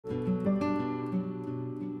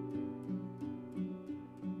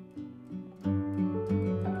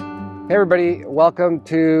Hey everybody, welcome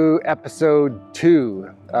to episode 2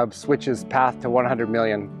 of Swich's Path to 100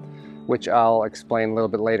 Million, which I'll explain a little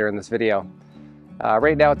bit later in this video.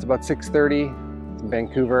 Right now it's about 6:30 in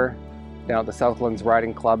Vancouver, down at the Southlands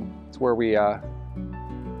Riding Club. It's where we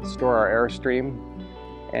store our Airstream,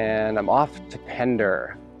 and I'm off to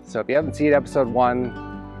Pender. So if you haven't seen episode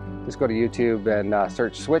 1, just go to YouTube and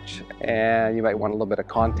search Swich, and you might want a little bit of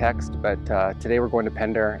context, but today we're going to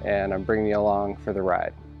Pender and I'm bringing you along for the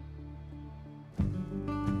ride.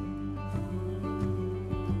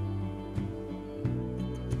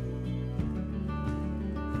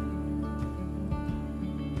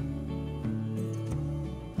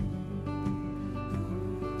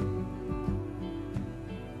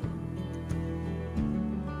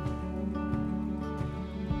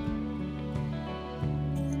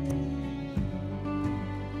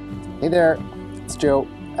 Hey there, it's Joe.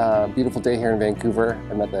 Beautiful day here in Vancouver.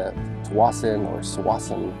 I'm at the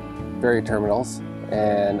Tsawwassen ferry terminals,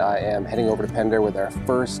 and I am heading over to Pender with our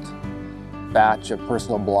first batch of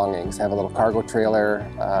personal belongings. I have a little cargo trailer.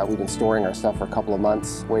 We've been storing our stuff for a couple of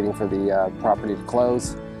months, waiting for the property to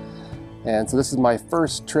close. And so this is my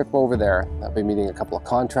first trip over there. I'll be meeting a couple of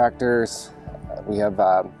contractors. We have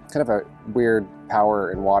kind of a weird power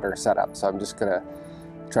and water setup, so I'm just gonna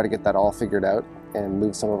try to get that all figured out and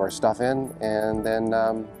move some of our stuff in, and then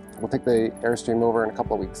we'll take the Airstream over in a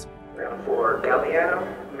couple of weeks. For Galliano,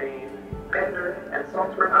 Maine, Pender, and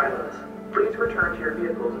Saltspring Islands, please return to your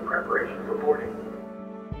vehicles in preparation for boarding.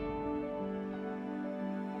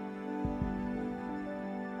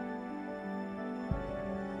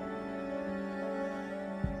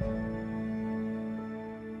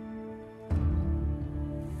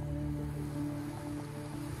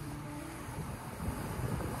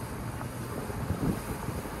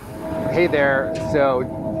 Hey there, so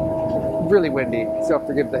really windy, so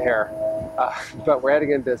forgive the hair, but we're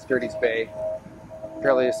heading into Sturdy's Bay.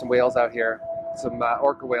 Apparently there's some whales out here, some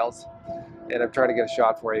orca whales, and I'm trying to get a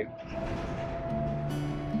shot for you.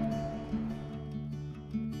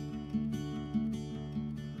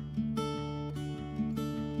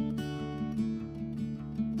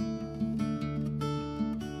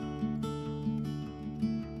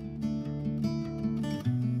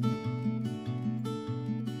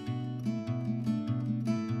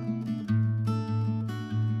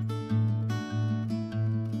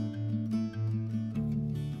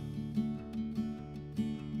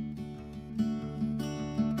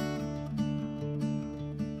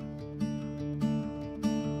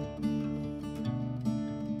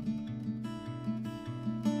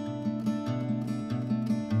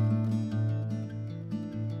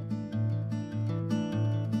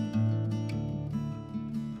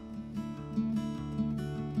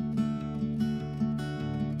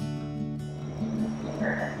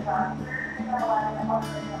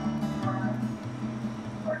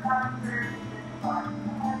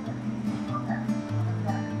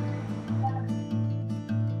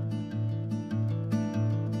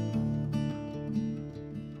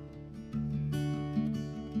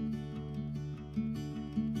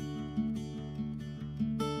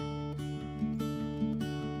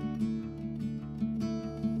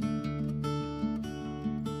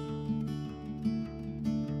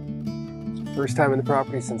 First time in the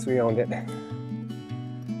property since we owned it.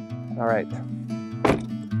 All right,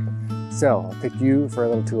 so I'll take you for a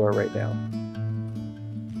little tour right now.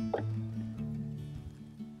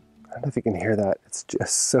 I don't know if you can hear that. It's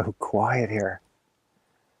just so quiet here.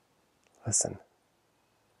 Listen.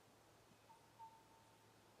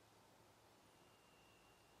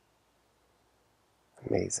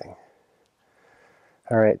 Amazing.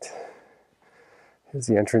 All right, here's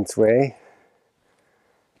the entranceway.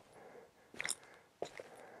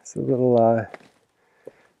 It's a little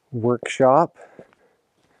workshop.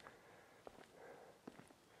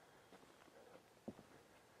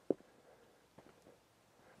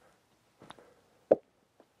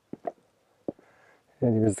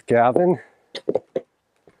 And here's the cabin.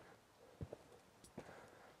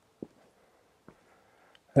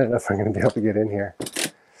 I don't know if I'm going to be able to get in here.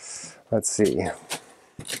 Let's see. Here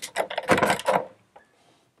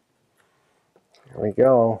we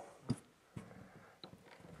go.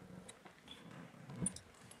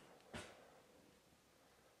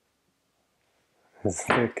 This is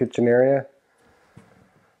the kitchen area.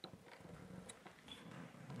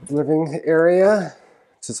 Living area.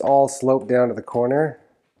 It's just all sloped down to the corner.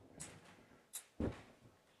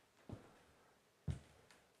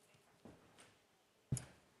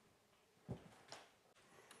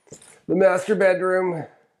 The master bedroom.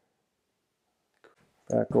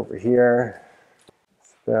 Back over here.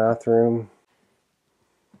 Bathroom.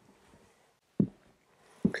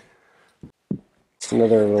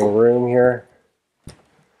 Another little room here.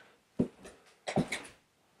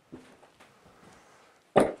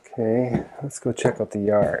 Okay, let's go check out the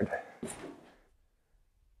yard.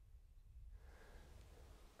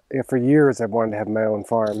 Yeah, for years I've wanted to have my own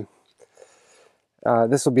farm.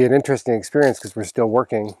 This will be an interesting experience because we're still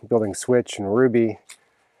working, building Swich and Rouxbe.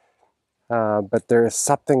 But there is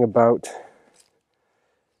something about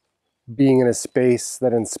being in a space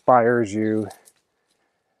that inspires you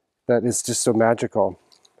that is just so magical.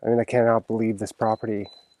 I mean, I cannot believe this property.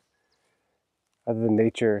 Other than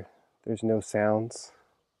nature, there's no sounds.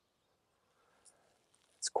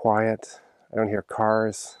 It's quiet. I don't hear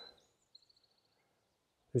cars.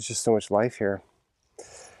 There's just so much life here.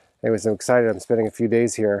 Anyways, I'm excited. I'm spending a few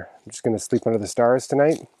days here. I'm just going to sleep under the stars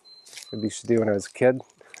tonight. What I used to do when I was a kid.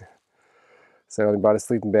 So I bought a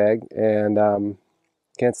sleeping bag, and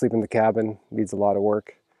can't sleep in the cabin. Needs a lot of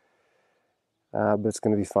work. But it's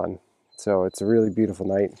going to be fun. So it's a really beautiful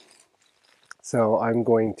night. So I'm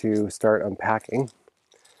going to start unpacking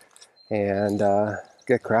and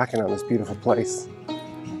get cracking on this beautiful place.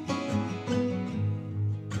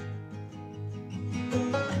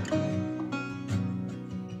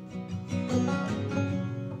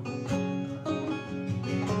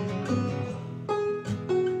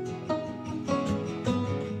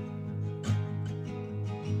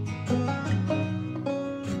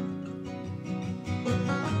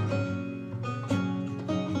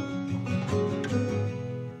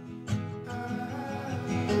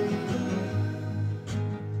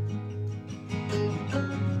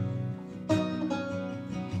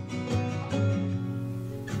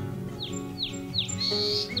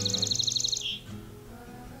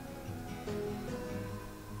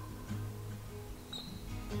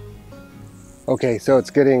 Okay, so it's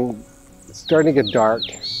starting to get dark.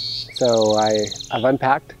 So I've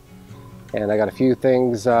unpacked and I got a few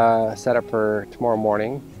things set up for tomorrow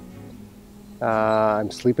morning. I'm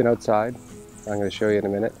sleeping outside. I'm going to show you in a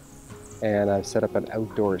minute. And I've set up an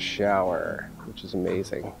outdoor shower, which is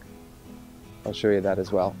amazing. I'll show you that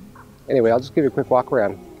as well. Anyway, I'll just give you a quick walk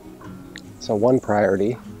around. So one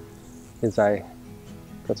priority is I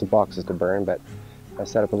got some boxes to burn, but I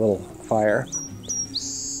set up a little fire.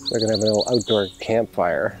 We're gonna have a little outdoor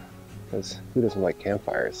campfire, because who doesn't like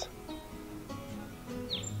campfires?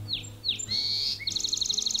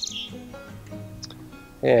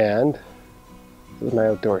 And this is my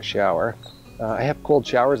outdoor shower. I have cold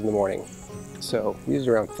showers in the morning, so usually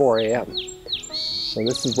around 4 a.m. So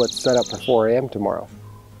this is what's set up for 4 a.m. tomorrow.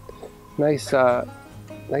 Nice,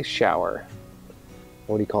 nice shower.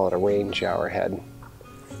 What do you call it? A rain shower head.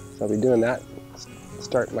 So I'll be doing that.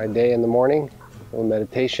 Start my day in the morning. A little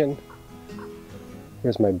meditation.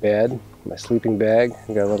 Here's my bed, my sleeping bag.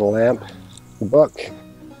 I got a little lamp, a book.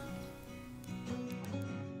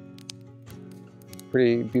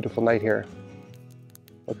 Pretty beautiful night here.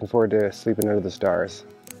 Looking forward to sleeping under the stars.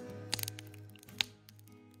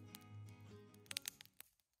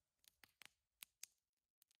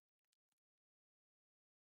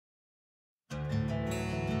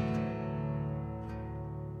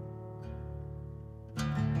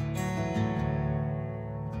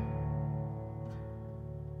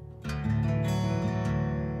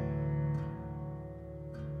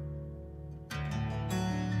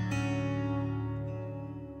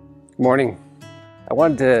 Morning. I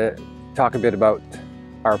wanted to talk a bit about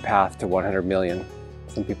our path to 100 million.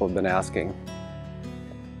 Some people have been asking,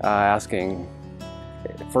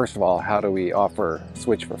 first of all, how do we offer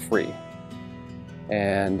Swich for free?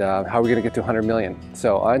 And how are we going to get to 100 million?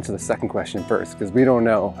 So I'll answer the second question first, because we don't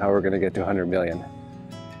know how we're going to get to 100 million.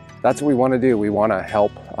 That's what we want to do. We want to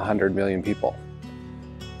help 100 million people.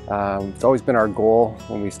 It's always been our goal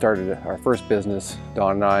when we started our first business,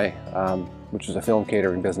 Don and I, which was a film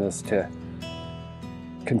catering business, to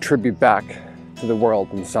contribute back to the world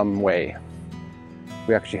in some way.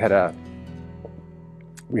 We actually had a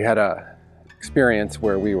experience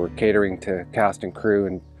where we were catering to cast and crew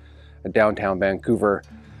in a downtown Vancouver,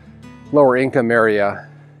 lower income area,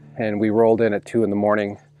 and we rolled in at 2 in the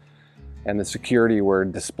morning, and the security were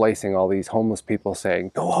displacing all these homeless people,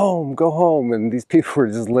 saying, go home, and these people were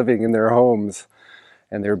just living in their homes,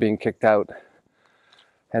 and they were being kicked out.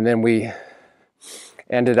 And then we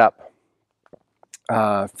ended up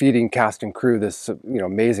feeding cast and crew this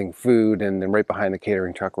amazing food, and then right behind the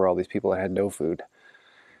catering truck were all these people that had no food.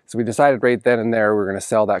 So we decided right then and there we were going to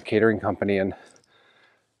sell that catering company and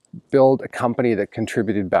build a company that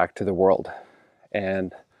contributed back to the world.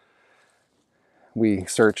 And we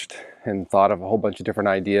searched and thought of a whole bunch of different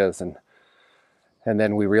ideas, and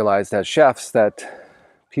then we realized as chefs that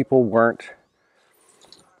people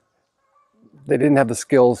didn't have the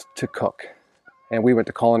skills to cook. and we went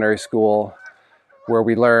to culinary school where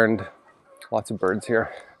we learned, lots of birds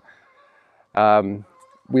here.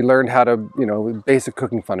 We learned how to, basic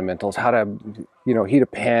cooking fundamentals, how to, heat a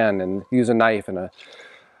pan and use a knife and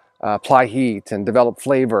apply heat and develop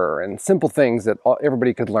flavor and simple things that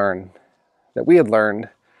everybody could learn, that we had learned.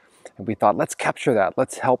 And we thought, let's capture that.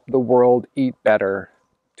 Let's help the world eat better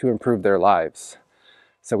to improve their lives.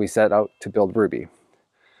 So we set out to build Rouxbe.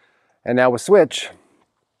 And now with Swich,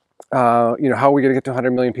 how are we going to get to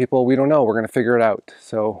 100 million people? We don't know. We're going to figure it out.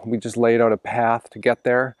 So we just laid out a path to get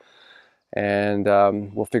there, and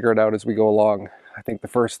we'll figure it out as we go along. I think the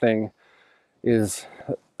first thing is,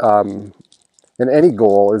 in any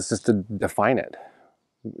goal, is just to define it.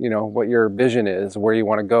 What your vision is, where you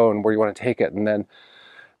want to go and where you want to take it. And then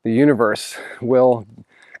the universe will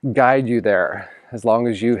guide you there as long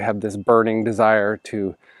as you have this burning desire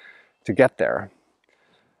to get there.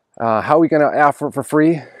 How are we going to offer it for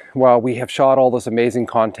free? Well, we have shot all this amazing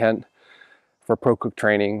content for ProCook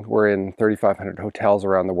training. We're in 3,500 hotels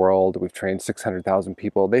around the world. We've trained 600,000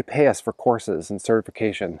 people. They pay us for courses and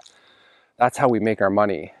certification. That's how we make our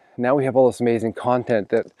money. Now we have all this amazing content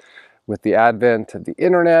that, with the advent of the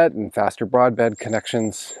internet and faster broadband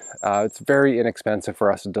connections, it's very inexpensive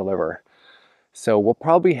for us to deliver. So we'll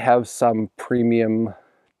probably have some premium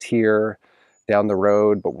tier down the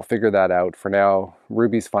road, but we'll figure that out. For now,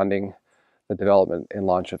 Rouxbe's funding the development and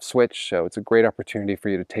launch of Swich, so it's a great opportunity for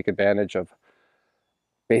you to take advantage of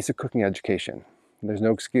basic cooking education. There's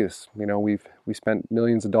no excuse. We spent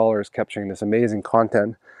millions of dollars capturing this amazing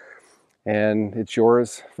content, and it's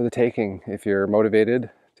yours for the taking if you're motivated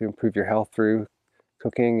to improve your health through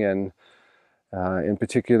cooking, and in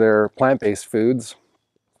particular plant-based foods.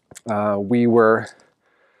 We were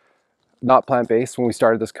not plant-based when we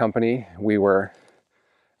started this company. We were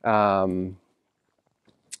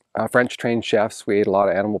French-trained chefs. We ate a lot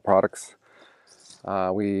of animal products.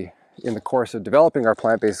 In the course of developing our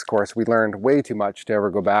plant-based course, we learned way too much to ever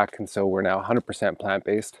go back, and so we're now 100%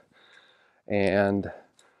 plant-based. And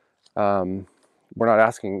we're not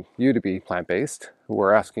asking you to be plant-based.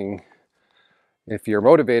 We're asking, if you're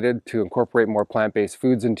motivated to incorporate more plant-based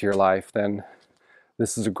foods into your life, then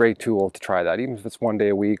this is a great tool to try that. Even if it's one day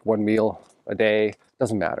a week, one meal a day,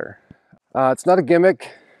 doesn't matter. It's not a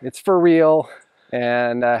gimmick, it's for real.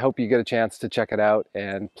 And I hope you get a chance to check it out.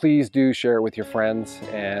 And please do share it with your friends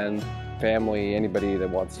and family, anybody that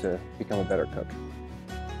wants to become a better cook.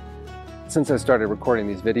 Since I started recording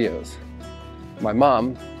these videos, my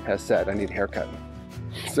mom has said I need a haircut.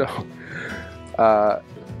 So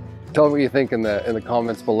tell me what you think in the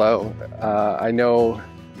comments below. I know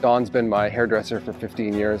Dawn's been my hairdresser for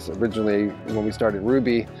 15 years. Originally, when we started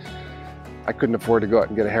Rouxbe, I couldn't afford to go out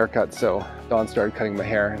and get a haircut, so Dawn started cutting my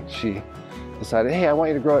hair, and she decided, hey, I want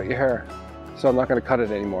you to grow out your hair. So I'm not going to cut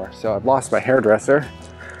it anymore. So I've lost my hairdresser.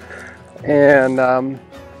 And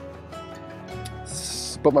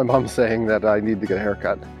but my mom's saying that I need to get a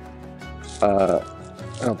haircut. I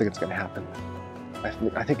don't think it's going to happen.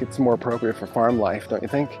 I think it's more appropriate for farm life, don't you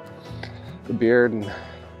think? The beard and...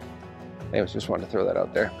 Anyways, just wanted to throw that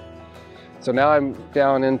out there. So now I'm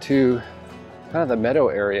down into kind of the meadow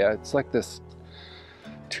area. It's like this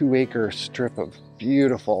 2-acre strip of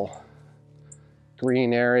beautiful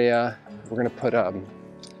green area. We're gonna put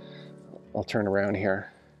I'll turn around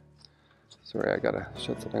here. Sorry, I gotta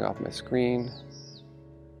shut something off my screen.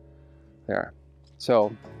 There.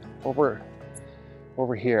 So over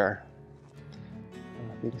here,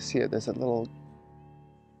 you can see it. There's a little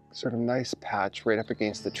sort of nice patch right up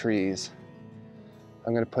against the trees.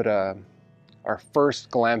 I'm gonna put our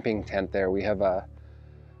first glamping tent there. We have a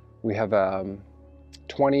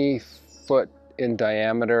 20-foot in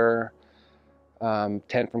diameter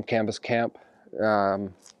tent from Canvas Camp,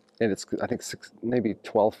 and it's, I think, maybe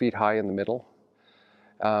 12 feet high in the middle.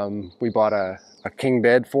 We bought a king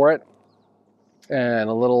bed for it, and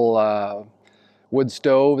a little wood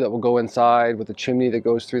stove that will go inside with a chimney that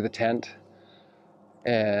goes through the tent.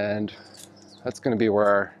 And that's going to be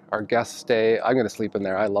where our guests stay. I'm going to sleep in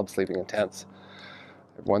there. I love sleeping in tents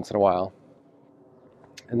every once in a while.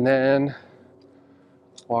 And then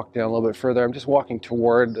walk down a little bit further. I'm just walking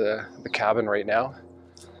toward the cabin right now.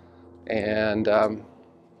 And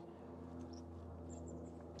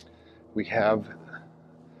we have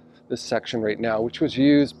this section right now, which was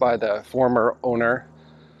used by the former owner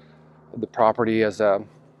of the property as a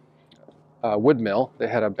wood mill. They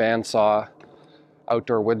had a bandsaw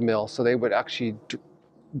outdoor wood mill, so they would actually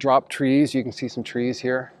drop trees. You can see some trees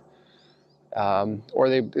here, or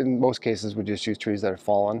they, in most cases, would just use trees that had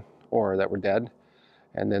fallen or that were dead,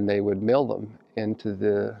 and then they would mill them into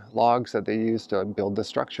the logs that they used to build the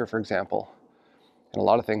structure, for example, and a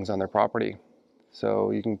lot of things on their property.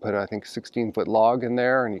 So you can put, I think, 16-foot log in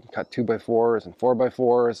there, and you can cut 2x4s and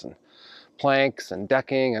 4x4s and planks and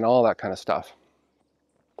decking and all that kind of stuff.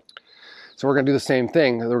 So we're going to do the same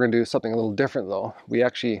thing. We're going to do something a little different though. We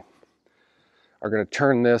actually are going to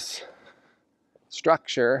turn this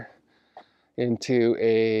structure into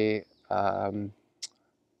a sort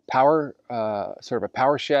of a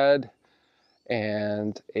power shed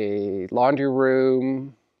and a laundry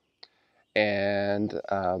room and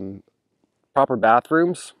proper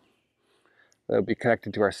bathrooms that'll be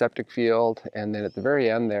connected to our septic field. And then at the very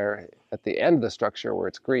end there, at the end of the structure where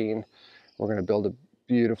it's green, we're going to build a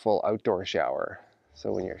beautiful outdoor shower.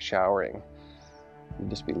 So when you're showering, you'll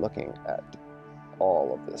just be looking at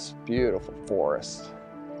all of this beautiful forest.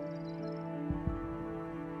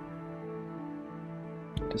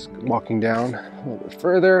 Just walking down a little bit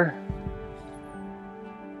further,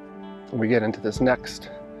 we get into this next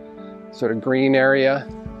sort of green area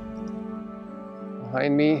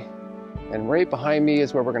behind me, and right behind me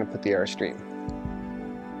is where we're going to put the Airstream.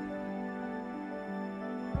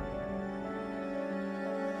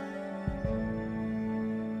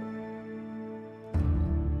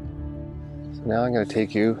 So now I'm going to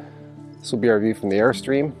take you, this will be our view from the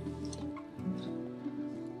Airstream.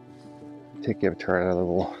 Take you to our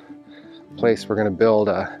little place. We're going to build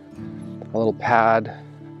a little pad,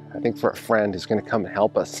 I think for a friend who's going to come and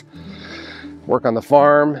help us work on the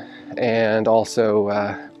farm. And also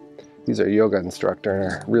he's our yoga instructor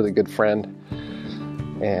and a really good friend,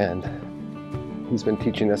 and he's been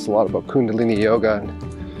teaching us a lot about Kundalini yoga and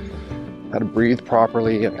how to breathe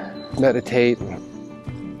properly and meditate, and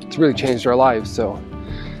it's really changed our lives. So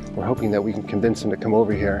we're hoping that we can convince him to come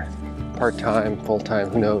over here part-time, full-time,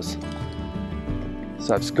 who knows.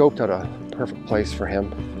 So I've scoped out a perfect place for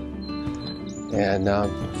him, and up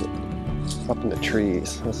in the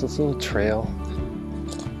trees, there's this little trail.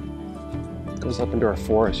 It goes up into our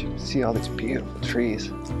forest. You can see all these beautiful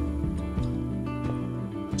trees.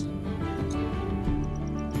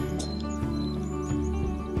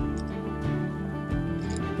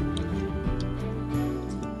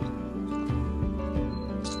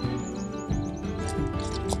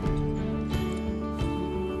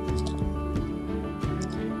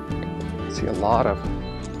 See a lot of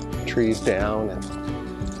trees down and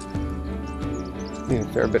need a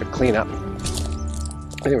fair bit of cleanup.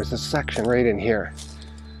 There was this section right in here,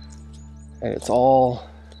 and it's all,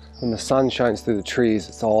 when the sun shines through the trees,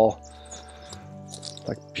 it's all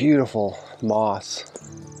like beautiful moss.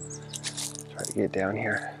 Try to get down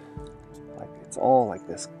here. Like it's all like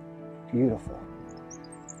this beautiful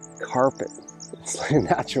carpet. It's like a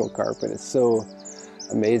natural carpet. It's so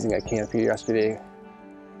amazing. I camped here yesterday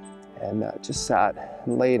and just sat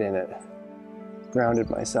and laid in it,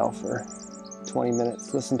 grounded myself for 20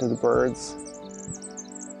 minutes, listened to the birds.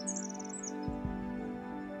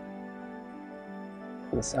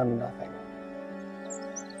 The sound of nothing,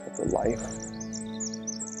 but the life.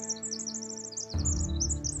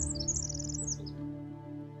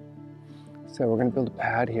 So we're going to build a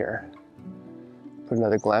pad here, put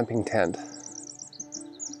another glamping tent,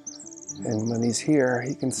 and when he's here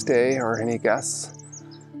he can stay, or any guests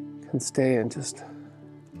can stay and just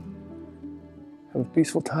have a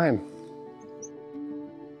peaceful time.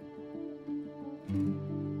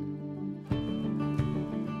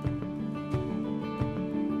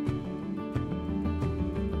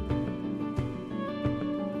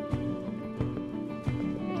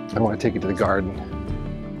 I want to take you to the garden,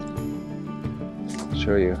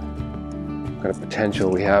 show you what kind of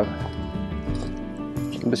potential we have.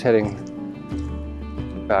 I'm just heading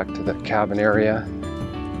back to the cabin area,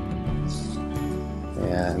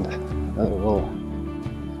 and another little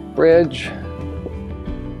bridge.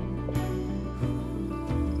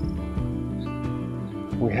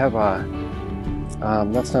 We have a,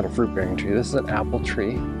 that's not a fruit bearing tree, this is an apple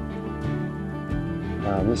tree.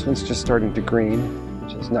 This one's just starting to green,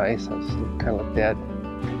 which is nice. It's kind of look dead.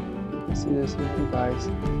 See this, you guys?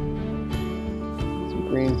 Some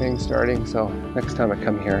green things starting. So next time I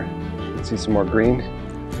come here, you'll see some more green.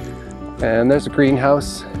 And there's a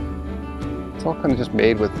greenhouse. It's all kind of just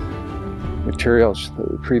made with materials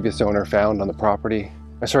the previous owner found on the property.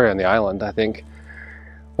 Sorry, on the island, I think.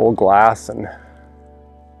 Old glass, and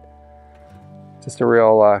just a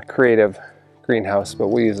real creative greenhouse, but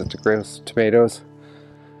we use it to grow tomatoes.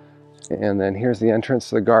 And then here's the entrance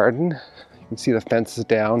to the garden. You can see the fence is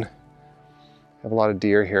down. We have a lot of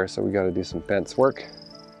deer here, so we got to do some fence work.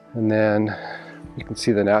 And then you can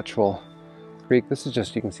see the natural creek. This is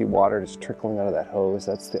just, you can see water just trickling out of that hose.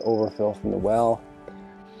 That's the overfill from the well.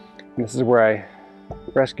 And this is where I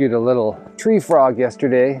rescued a little tree frog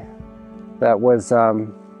yesterday that was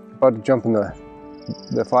about to jump in the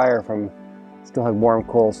the fire from, still had warm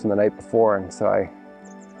coals from the night before, and so I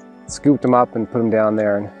scooped them up and put them down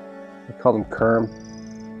there, and I called him Kerm.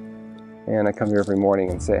 And I come here every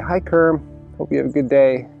morning and say, "Hi Kerm, hope you have a good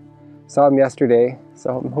day." Saw him yesterday,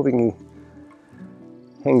 so I'm hoping he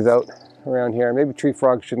hangs out around here. Maybe tree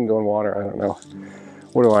frogs shouldn't go in water, I don't know.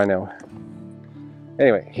 What do I know?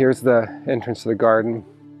 Anyway, here's the entrance to the garden.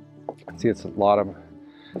 See, it's a lot of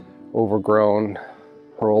overgrown.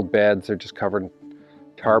 Her old beds are just covered in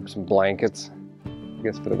tarps and blankets, I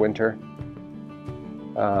guess for the winter.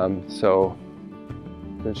 So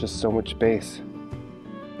there's just so much space,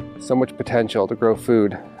 so much potential to grow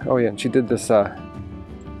food. Oh yeah, and she did this,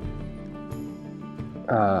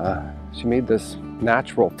 she made this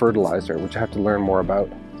natural fertilizer, which I have to learn more about.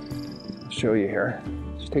 I'll show you here.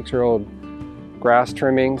 She takes her old grass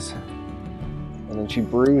trimmings and then she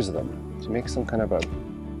brews them. She makes some kind of a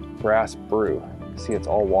grass brew. See, it's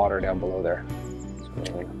all water down below there.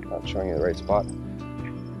 So I'm not showing you the right spot.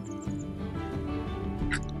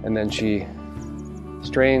 And then she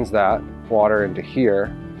strains that water into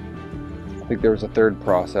here. I think there was a third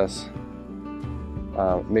process,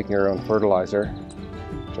 making her own fertilizer,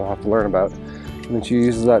 which I'll have to learn about. And then she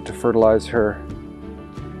uses that to fertilize her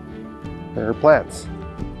plants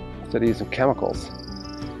instead of using chemicals.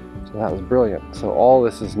 So that was brilliant. So all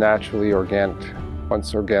this is naturally organic,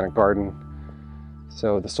 once organic garden.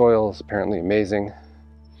 So the soil is apparently amazing.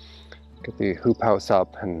 Get the hoop house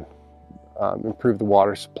up and improve the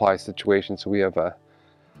water supply situation, so we have a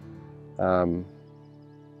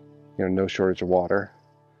no shortage of water.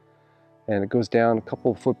 And it goes down a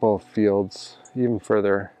couple of football fields, even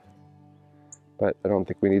further, but I don't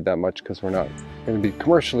think we need that much because we're not going to be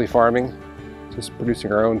commercially farming, just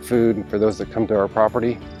producing our own food and for those that come to our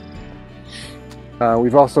property.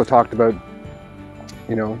 We've also talked about,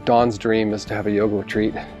 Dawn's dream is to have a yoga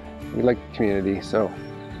retreat. We like community, so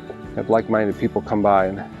have like-minded people come by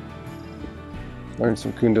and learn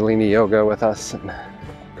some Kundalini yoga with us and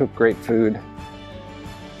cook great food.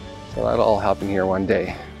 So that'll all happen here one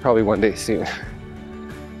day, probably one day soon.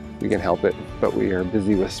 We can help it, but we are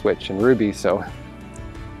busy with Swich and Rouxbe, so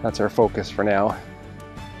that's our focus for now.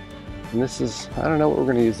 And this is, I don't know what we're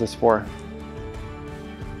going to use this for.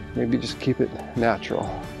 Maybe just keep it natural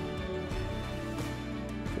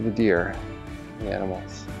for the deer, the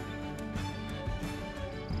animals.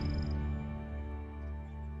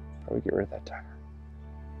 Probably get rid of that timer.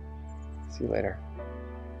 See you later.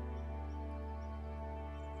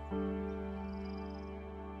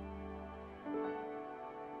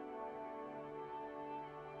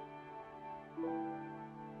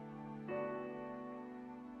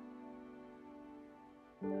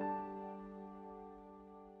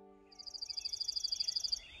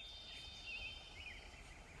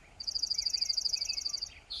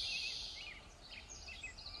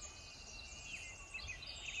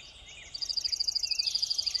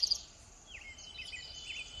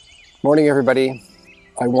 Morning, everybody.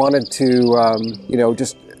 I wanted to,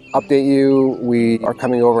 just update you. We are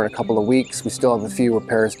coming over in a couple of weeks. We still have a few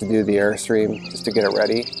repairs to do the Airstream just to get it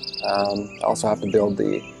ready. I also have to build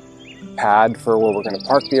the pad for where we're going to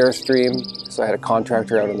park the Airstream. So I had a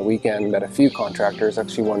contractor out on the weekend, met a few contractors,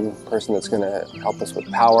 actually one person that's going to help us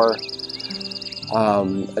with power,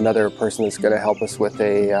 another person that's going to help us with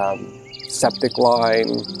a septic line,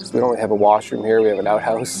 because we don't really have a washroom here, we have an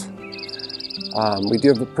outhouse. We do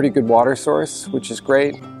have a pretty good water source, which is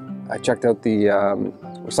great. I checked out the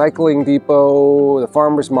recycling depot, the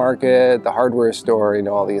farmer's market, the hardware store,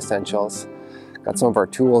 all the essentials. Got some of our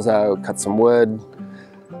tools out, cut some wood,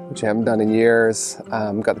 which I haven't done in years.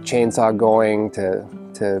 Got the chainsaw going to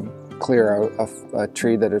clear a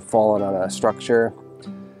tree that had fallen on a structure,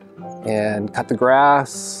 and cut the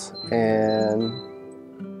grass, and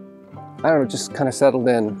I don't know, just kind of settled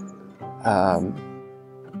in.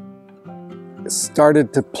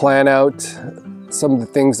 Started to plan out some of the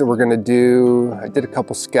things that we're going to do. I did a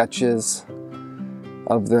couple sketches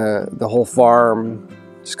of the whole farm.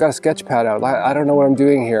 Just got a sketch pad out. I don't know what I'm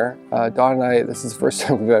doing here. Dawn and I, this is the first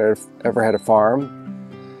time we've ever had a farm.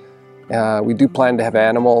 We do plan to have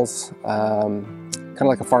animals, kind of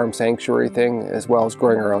like a farm sanctuary thing, as well as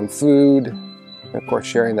growing our own food. And of course,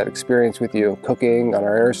 sharing that experience with you, cooking on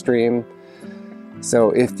our Airstream.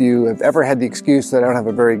 So if you have ever had the excuse that I don't have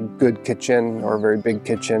a very good kitchen or a very big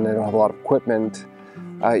kitchen, I don't have a lot of equipment,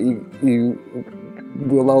 you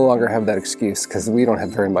will no longer have that excuse, because we don't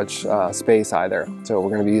have very much space either. So we're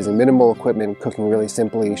going to be using minimal equipment, cooking really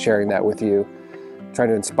simply, sharing that with you, trying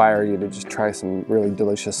to inspire you to just try some really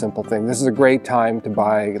delicious, simple things. This is a great time to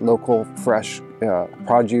buy local, fresh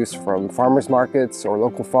produce from farmers markets or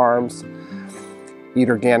local farms. Eat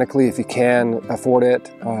organically if you can afford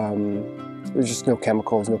it. There's just no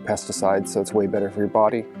chemicals, no pesticides, so it's way better for your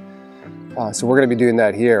body. So we're going to be doing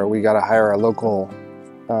that here. We got to hire a local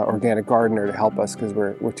organic gardener to help us because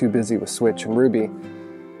we're too busy with Swich and Rouxbe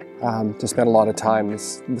to spend a lot of time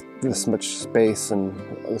with this much space and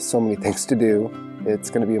so many things to do. It's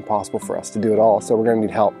going to be impossible for us to do it all, so we're going to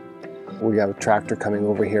need help. We have a tractor coming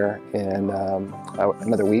over here in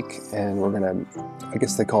another week, and we're going to, I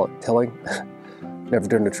guess they call it tilling. Never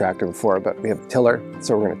done a tractor before, but we have a tiller,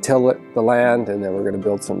 so we're going to till the land, and then we're going to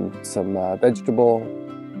build some vegetable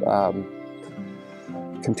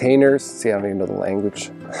containers. See, I don't even know the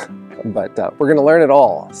language, but we're going to learn it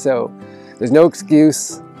all. So there's no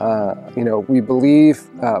excuse. You know, we believe,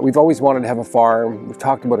 we've always wanted to have a farm. We've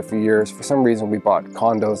talked about it for years. For some reason, we bought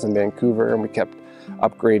condos in Vancouver, and we kept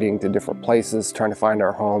upgrading to different places, trying to find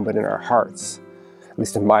our home. But in our hearts, at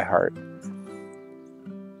least in my heart,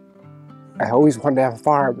 I always wanted to have a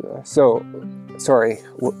farm. So, sorry,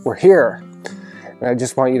 we're here. And I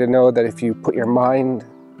just want you to know that if you put your mind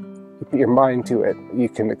to it, you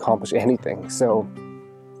can accomplish anything. So,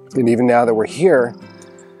 and even now that we're here,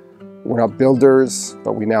 we're not builders,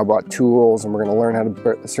 but we now bought tools, and we're going to learn how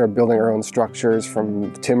to start building our own structures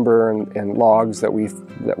from timber and logs that we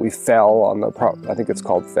fell on the I think it's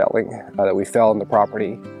called felling, that we fell on the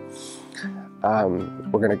property.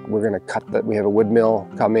 We're gonna cut that. We have a wood mill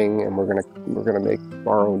coming, and we're gonna make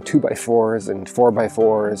our own 2x4s and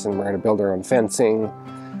 4x4s, and we're gonna build our own fencing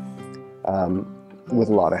with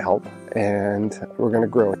a lot of help. And we're gonna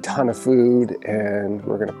grow a ton of food, and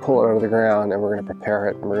we're gonna pull it out of the ground, and we're gonna prepare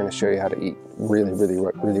it, and we're gonna show you how to eat really, really,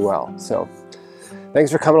 really well. So,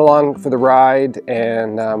 thanks for coming along for the ride,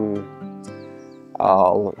 and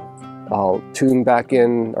I'll tune back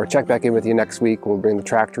in or check back in with you next week. We'll bring the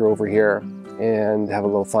tractor over here and have a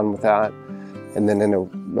little fun with that. And then in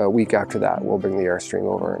a week after that, we'll bring the Airstream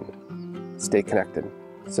over and stay connected.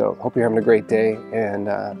 So hope you're having a great day, and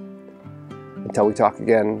until we talk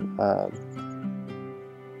again,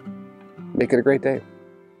 make it a great day.